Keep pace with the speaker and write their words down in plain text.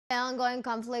The ongoing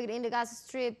conflict in the Gaza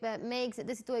Strip makes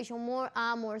the situation more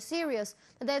and more serious.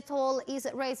 The death toll is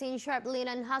rising sharply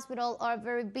and hospitals are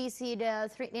very busy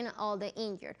treating all the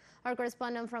injured. Our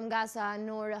correspondent from Gaza,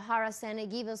 Noor Harasen,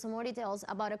 gives us more details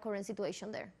about the current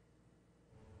situation there.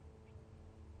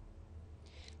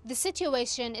 The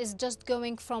situation is just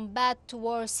going from bad to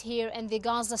worse here in the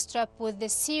Gaza Strip, with the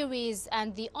series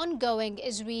and the ongoing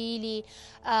Israeli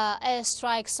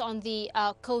airstrikes on the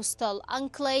coastal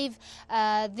enclave.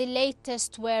 The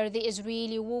latest, where the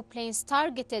Israeli warplanes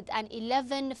targeted an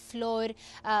 11-floor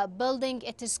building.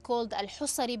 It is called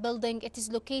Al-Husari building. It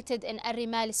is located in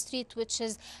Al-Rimal Street, which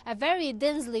is a very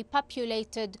densely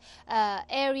populated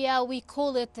area. We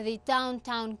call it the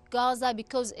downtown Gaza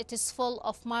because it is full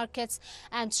of markets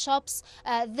and shops.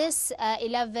 This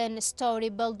 11-story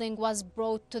building was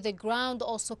brought to the ground,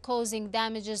 also causing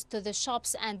damages to the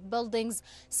shops and buildings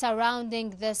surrounding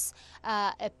this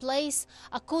place.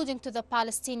 According to the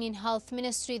Palestinian Health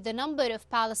Ministry, the number of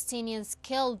Palestinians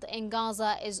killed in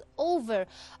Gaza is over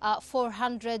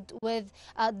 400, with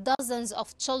dozens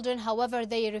of children. However,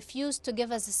 they refuse to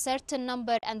give us a certain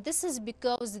number, and this is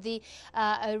because the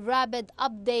rapid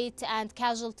update and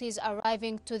casualties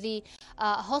arriving to the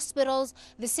hospitals.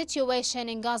 The situation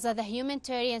in Gaza, the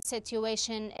humanitarian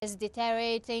situation, is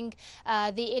deteriorating.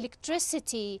 The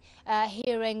electricity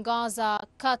here in Gaza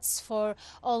cuts for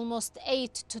almost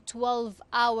 8 to 12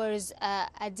 hours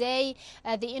a day.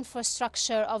 The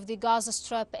infrastructure of the Gaza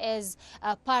Strip is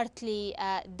partly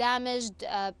damaged.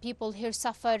 People here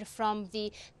suffer from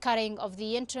the cutting of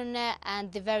the internet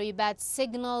and the very bad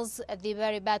signals, the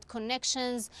very bad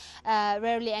connections,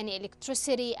 rarely any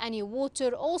electricity, any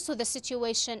water. Also, the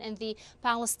situation in the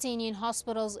Palestinian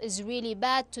hospitals is really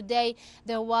bad. Today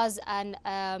there was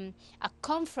a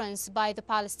conference by the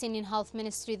Palestinian Health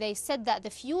Ministry. They said that the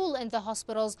fuel in the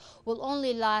hospitals will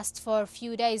only last for a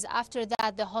few days. After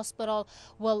that, the hospital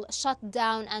will shut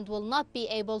down and will not be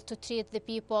able to treat the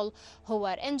people who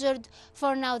are injured.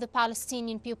 For now, the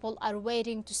Palestinian people are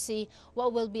waiting to see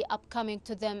what will be upcoming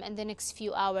to them in the next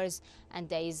few hours and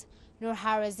days. Noor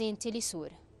Harazin, Telesur,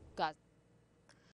 Gaza.